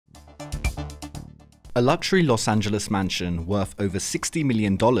A luxury Los Angeles mansion worth over $60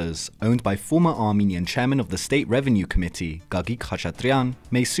 million, owned by former Armenian chairman of the State Revenue Committee, Gagik Khachatryan,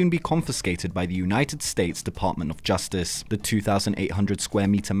 may soon be confiscated by the United States Department of Justice. The 2,800 square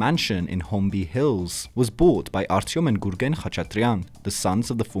meter mansion in Homby Hills was bought by Artyom and Gurgen Khachatryan, the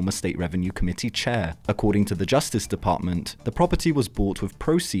sons of the former State Revenue Committee chair. According to the Justice Department, the property was bought with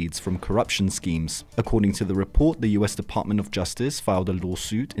proceeds from corruption schemes. According to the report, the U.S. Department of Justice filed a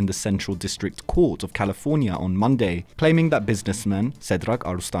lawsuit in the Central District Court of California on Monday, claiming that businessman Sedrak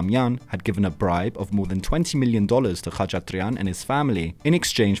Arustamyan had given a bribe of more than $20 million to Khachatryan and his family in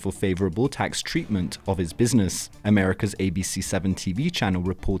exchange for favorable tax treatment of his business. America's ABC7 TV channel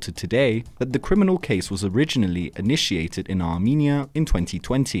reported today that the criminal case was originally initiated in Armenia in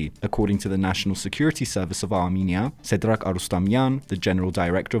 2020. According to the National Security Service of Armenia, Sedrak Arustamyan, the general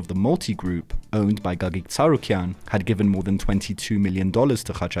director of the multi-group owned by Gagik Tsarukyan, had given more than $22 million to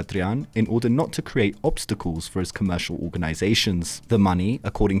Khachatryan in order not to create obstacles for his commercial organizations. The money,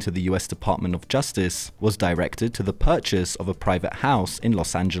 according to the US Department of Justice, was directed to the purchase of a private house in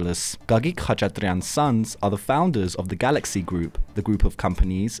Los Angeles. Gagik Khachatryan's sons are the founders of the Galaxy Group. The group of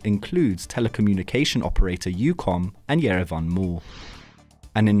companies includes telecommunication operator Ucom and Yerevan Mall.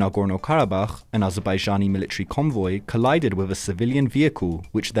 And in Nagorno-Karabakh, an Azerbaijani military convoy collided with a civilian vehicle,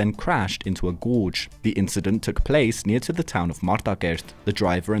 which then crashed into a gorge. The incident took place near to the town of Martakert. The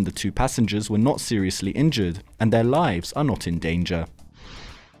driver and the two passengers were not seriously injured, and their lives are not in danger.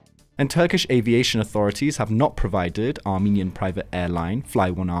 And Turkish aviation authorities have not provided Armenian private airline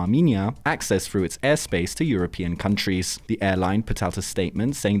Flyone Armenia access through its airspace to European countries. The airline put out a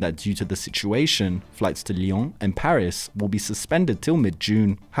statement saying that due to the situation, flights to Lyon and Paris will be suspended till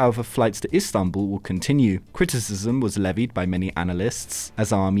mid-June. However, flights to Istanbul will continue. Criticism was levied by many analysts,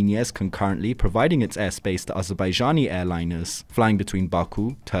 as Armenia is concurrently providing its airspace to Azerbaijani airliners flying between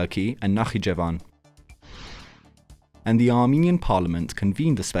Baku, Turkey and Nakhichevan. And the Armenian parliament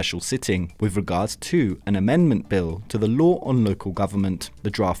convened a special sitting with regards to an amendment bill to the law on local government.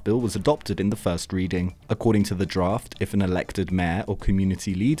 The draft bill was adopted in the first reading. According to the draft, if an elected mayor or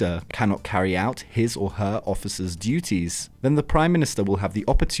community leader cannot carry out his or her officer's duties, then the Prime Minister will have the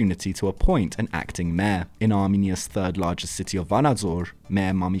opportunity to appoint an acting mayor. In Armenia's third largest city of Vanadzor,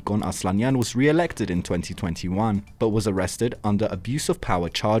 Mayor Mamikon Aslanyan was re-elected in 2021, but was arrested under abuse of power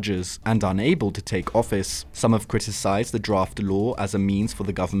charges and unable to take office. Some have criticized the draft law as a means for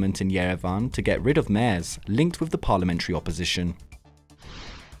the government in Yerevan to get rid of mayors linked with the parliamentary opposition.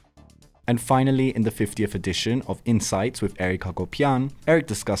 And finally, in the 50th edition of Insights with Eric Hagopian, Eric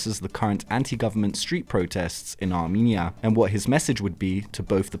discusses the current anti-government street protests in Armenia and what his message would be to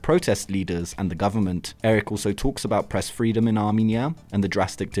both the protest leaders and the government. Eric also talks about press freedom in Armenia and the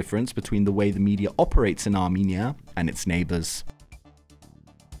drastic difference between the way the media operates in Armenia and its neighbors.